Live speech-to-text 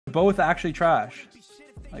both actually trash.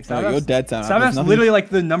 Like, no, you're dead, Sam. Sapnap's literally like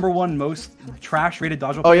the #1 most trash-rated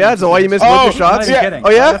dodgeball. Oh yeah, so why you missed both your shots? Yeah. Oh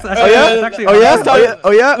yeah, oh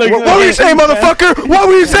yeah. What were you saying, motherfucker? What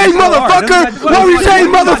were you saying, motherfucker? What were you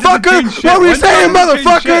saying, motherfucker? What were you saying,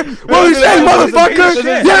 motherfucker? What were you saying,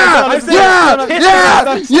 motherfucker? Yeah.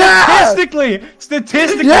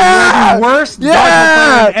 Statistically, you're the worst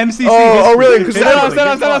dodgeball player in MCC. Oh really? Stand up.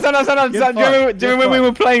 Do you remember when we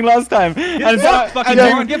were playing last time? Yeah,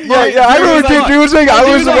 I remember Dream was saying I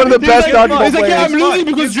was one of the best dodgeball players. He's like, yeah, I'm losing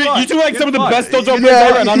because you two are like some of the best dodgeball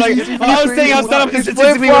players ever. And I'm like, I was saying how Sapnap is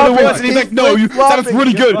statistically one of the worst, and he's like, no, Sapnap's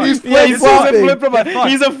really good. He's flip-flopping.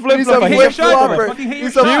 He's a flip-flopper. He's a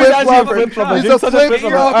flip-flopper. He's a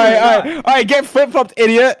flip-flopper. Alright, get flip-flopped,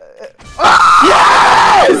 idiot.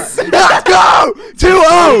 Yes! Let's go!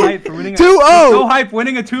 2-0! 2-0! So hype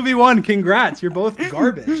winning a 2v1. Congrats, you're both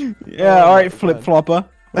garbage. Yeah, alright, flip-flopper.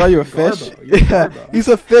 Are you a fish? Yeah, he's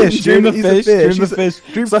a fish. Dream the fish. Dream the fish.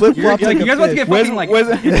 Dream flip-flop. You guys want to get fucking like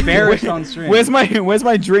embarrassed on stream. Where's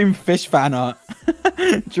my Dream fish fan art?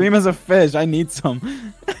 Dream as a fish. I need some.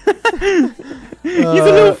 He's a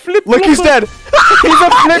little flip. Look, he's dead. He's a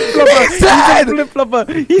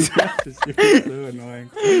flip-flopper. He's dead. He's a flip-flopper. He's so annoying.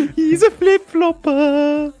 He's a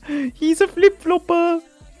flip-flopper. He's a flip-flopper.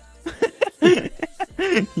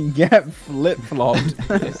 Get flip-flopped.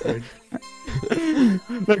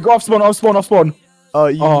 Go off spawn. Oh,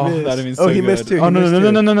 you missed. That'd been so he good. missed too. Oh,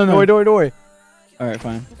 no. Don't worry. Alright,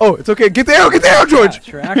 fine. Oh, it's okay. Get the arrow, George.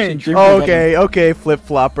 Okay,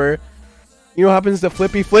 flip-flopper. You know what happens to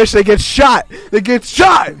Flippy Flish? They get shot.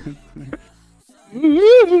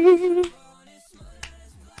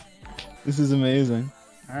 This is amazing.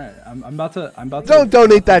 Alright, I'm about to. Don't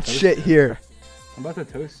donate that shit here. I'm about to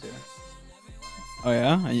toast you. Oh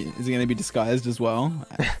yeah? Is he gonna be disguised as well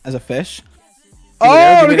as a fish?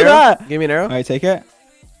 Oh, look at that! Give me an arrow. Alright, take it.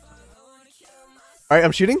 Alright,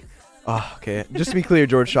 I'm shooting. Oh, okay. Just to be clear,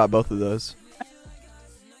 George shot both of those.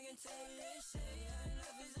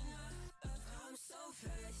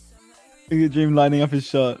 Look at Dream lining up his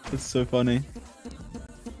shot. That's so funny.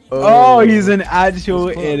 Oh, he's an actual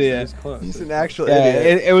idiot. He's an actual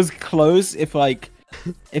idiot. It was close if like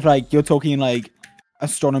you're talking like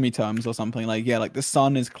astronomy terms or something, like like the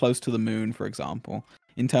sun is close to the moon, for example,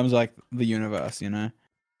 in terms of like the universe, you know,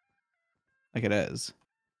 like it is.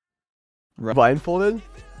 Blindfolded?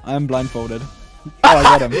 I am blindfolded. Oh, I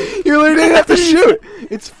got him. You literally didn't have to shoot.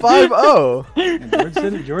 It's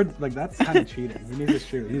 5-0. George, like that's kind of cheating. You need to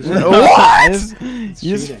shoot. What? You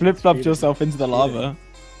just flip-flopped yourself into the lava.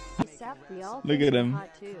 Look at him.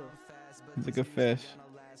 He's like a fish.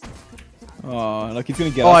 Oh, look, he's gonna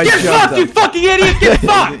get us. Get fucked, you fucking idiot! Get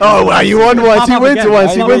fucked! Oh, wow, you won once. He wins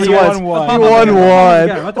once. He wins once. He won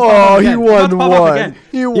one. Oh, he won one.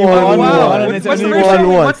 He won one. What's the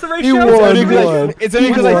ratio? He won one. It's only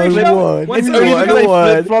because I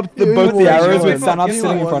flip-flopped both the arrows with Sapnap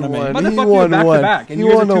sitting in front of me. He won one. He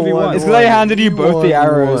won one. It's because I handed you both the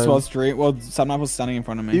arrows while Sapnap was standing in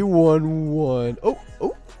front of me. He won one. Oh.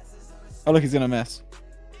 Oh, look, he's gonna miss.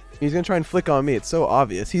 He's gonna try and flick on me. It's so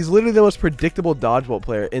obvious. He's literally the most predictable dodgeball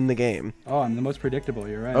player in the game. Oh, I'm the most predictable.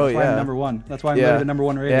 You're right. Oh, That's why I'm #1. That's why I'm literally the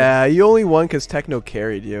 #1 rated. Yeah, you only won because Techno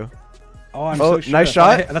carried you. Oh, I'm so sure. Nice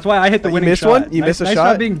shot. That's why I hit the winning shot. You missed one. You missed a shot.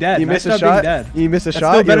 Nice job being dead. You missed a shot. You missed a shot.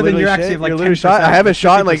 That's still better than your actually like 10%. Shot. I haven't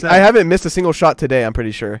shot like I haven't missed a single shot today. I'm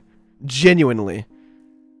pretty sure. Genuinely.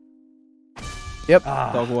 Yep.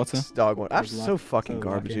 Dog water. Dog water. I'm so fucking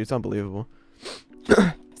garbage. It's unbelievable.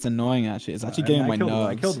 It's annoying, actually. It's actually getting on my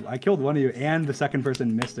nerves. I killed one of you, and the second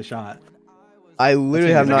person missed a shot. I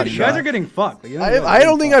literally have not shot. You guys are getting fucked. I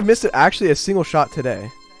don't think I've missed actually a single shot today.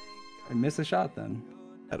 I missed a shot then.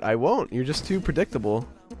 I won't. You're just too predictable.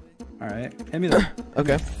 All right, hit me then.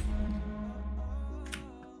 Okay.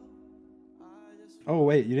 Oh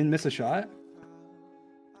wait, you didn't miss a shot?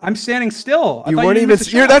 I'm standing still. You weren't even.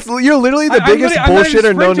 You're literally the biggest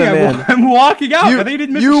bullshitter known to man. I'm walking out. I think you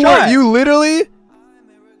didn't miss a shot. You literally.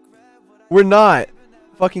 We're not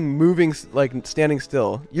fucking moving, like standing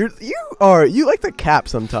still. You like the cap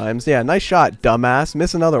sometimes. Yeah, nice shot, dumbass.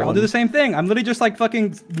 Miss another one. I'll do the same thing. I'm literally just like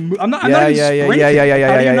fucking. I'm not. Yeah.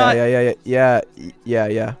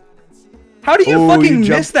 How do you fucking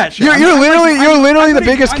miss that shot? You're literally the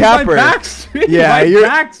biggest capper. My back's to you. Yeah, my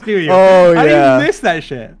back's to you. Oh, How do you miss that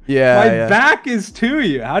shit? Yeah. My back is to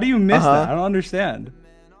you. How do you miss that? I don't understand.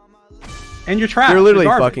 And you're trapped. You're literally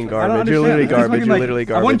fucking garbage. You're literally garbage. You're literally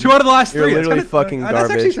garbage. I won 2 out of the last 3. You're literally fucking garbage. That's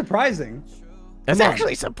actually surprising. That's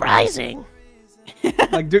actually surprising.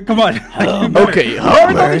 Like, dude, come on. Okay,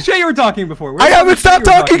 what the shit you were talking before? I haven't stopped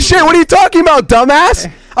talking shit. What are you talking about,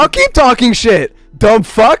 dumbass? I'll keep talking shit, dumb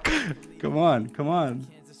fuck. Come on.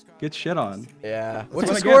 get shit on. Yeah. What's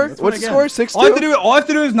the Win score? again. What's the score? 6-2. All I have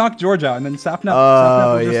to do is knock George out, and then Sapnap.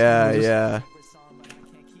 Oh will just- yeah.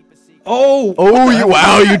 Oh.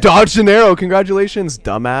 Wow! You dodged an arrow. Congratulations,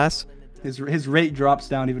 dumbass. His rate drops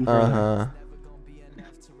down even further.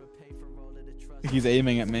 He's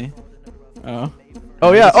aiming at me. Oh.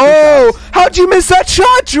 Oh yeah. Oh, how'd you miss that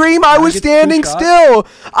shot, Dream? I was standing still.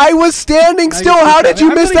 I was standing still. How did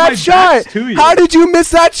you miss that shot? How did you miss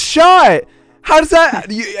that shot? How does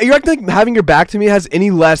that? You act like having your back to me has any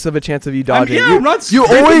less of a chance of you dodging. You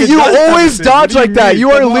always dodge like that. You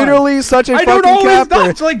are literally such a fucking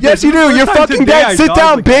capper. Yes, you do. You're fucking dead. Sit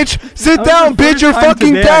down, bitch. Sit down, bitch. You're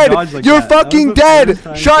fucking dead. You're fucking dead.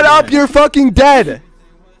 Shut up. You're fucking dead.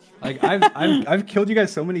 Like I've killed you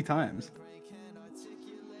guys so many times.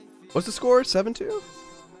 What's the score? 7-2?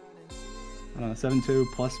 I don't know, 7-2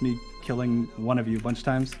 plus me killing one of you a bunch of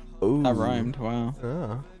times. Ooh. That rhymed. Wow.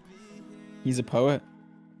 Oh. He's a poet.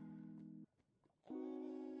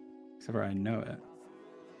 Except for I know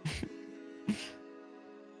it.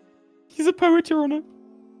 He's a poet, Your Honor.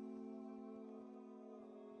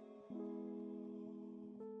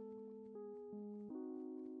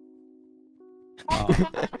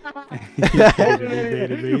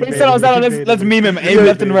 Let's meme him. Aim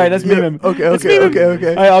left and right. Let's meme him. Okay.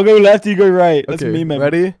 Alright, I'll go left, you go right. Let's meme him.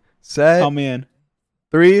 Ready? Set. Count me in.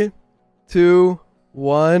 3, 2,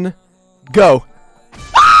 1, go.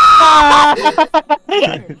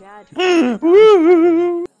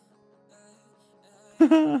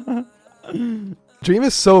 Dream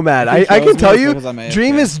is so mad. I can tell you,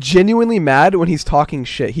 Dream is genuinely mad when he's talking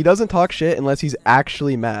shit. He doesn't talk shit unless he's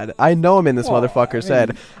actually mad. I know him in this motherfucker's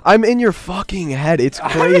head. I'm in your fucking head. It's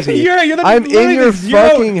crazy. I'm in your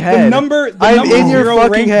fucking head. I'm in your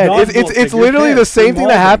fucking head. It's literally the same thing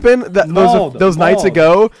that happened those nights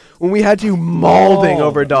ago when we had you mauling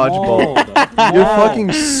over dodgeball. You're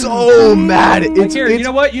fucking so mad. Here, you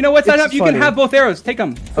know what? You know what's not up? You can have both arrows. Take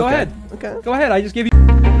them. Go ahead. Okay. Go ahead. I just gave you.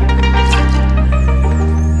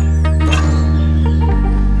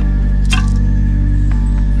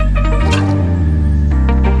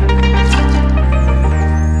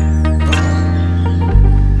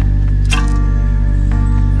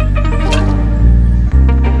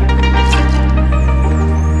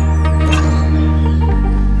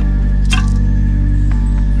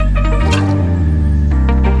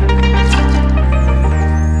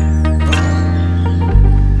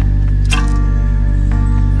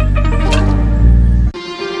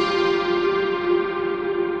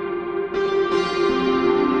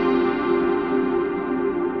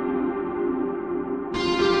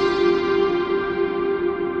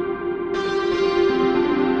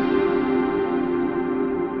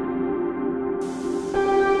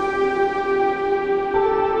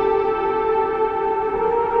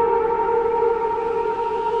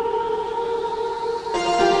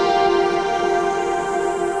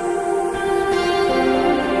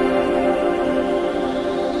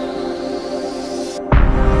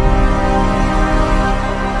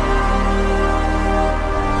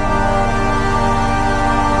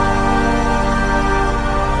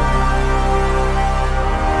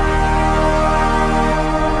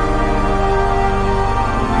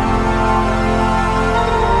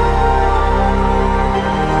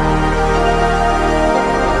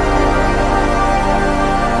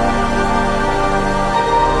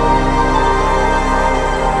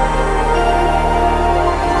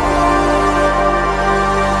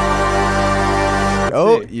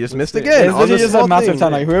 You just missed again. It's literally just a massive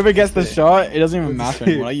time. Like whoever gets the shot, it doesn't even matter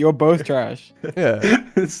anymore. Like you're both trash. Yeah.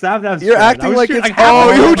 You're acting like it's.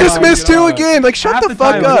 Oh, you just missed two again. Like shut the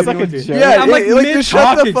fuck up. Yeah, I'm like just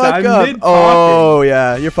shut the fuck up. Oh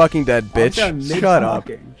yeah, you're fucking dead, bitch. Shut up.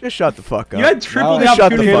 Just shut the fuck up. You had triple the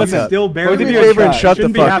opportunity and still barely. Do me a favor and shut the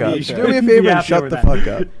fuck up. Do me a favor and shut the fuck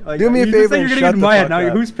up. Do me a favor and shut the fuck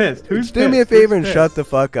up. Who's pissed? Do me a favor and shut the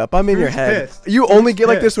fuck up. I'm in your head. You only get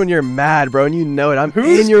like this when you're mad, bro, and you know it. I'm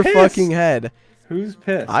in your fucking head. Who's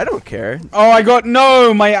pissed? I don't care. Oh, I got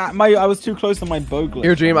no. I was too close to my bow glitch.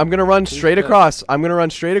 Here, Dream. I'm gonna run straight across. I'm gonna run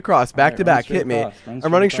straight across, back to back. Hit me.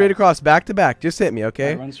 I'm running straight across, back to back. Just hit me,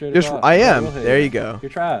 okay? I am. There you go.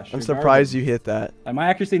 You're trash. I'm surprised you hit that. My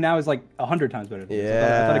accuracy now is like 100 times better.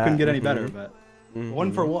 Yeah. I thought I couldn't get any better, but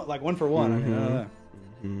one for one, like one for one. I mean, I don't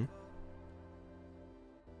know.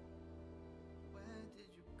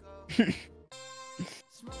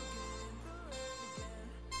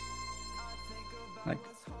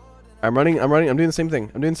 I'm running. I'm doing the same thing.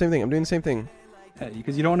 I'm doing the same thing. Yeah,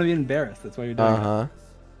 because you don't want to be embarrassed. That's why you're doing it.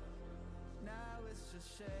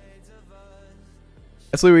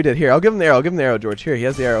 That's what we did. Here, I'll give him the arrow. I'll give him the arrow, George. Here, he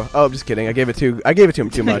has the arrow. Oh, I'm just kidding. I gave it to him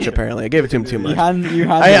too much. Apparently, I gave it to him too much. I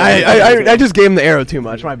just gave him the arrow too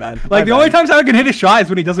much. My bad. Like the only times I can hit a shot is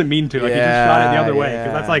when he doesn't mean to. Like he just shot it the other way.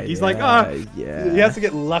 Because that's like he's like, he has to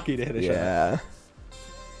get lucky to hit a shot. Yeah.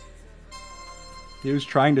 He was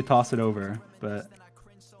trying to toss it over, but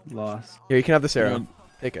lost. Here, you can have this arrow.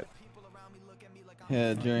 Take it.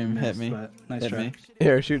 Yeah, Dream, hit me. Nice hit try. me.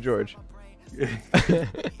 Here, shoot George.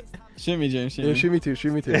 Shoot me, Dream. Shoot me. Shoot me too.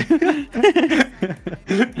 Shoot me too.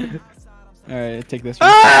 All right, take this.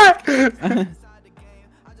 Ah!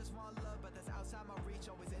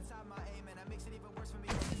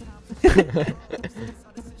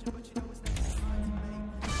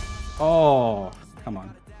 Oh, come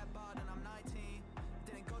on.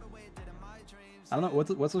 I don't know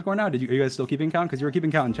what's the score now. Are you guys still keeping count? Because you were keeping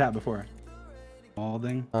count in chat before.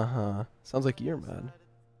 Balding. Sounds like you're mad.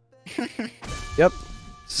 Yep.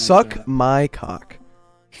 Suck my cock.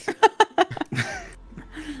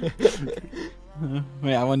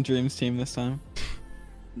 Wait, I won Dream's team this time.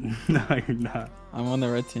 No, you're not. I'm on the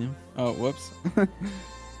red team. Oh, whoops.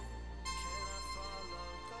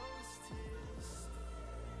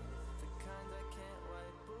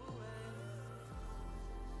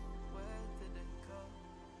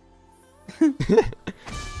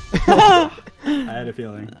 I had a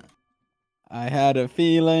feeling. I had a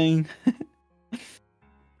feeling.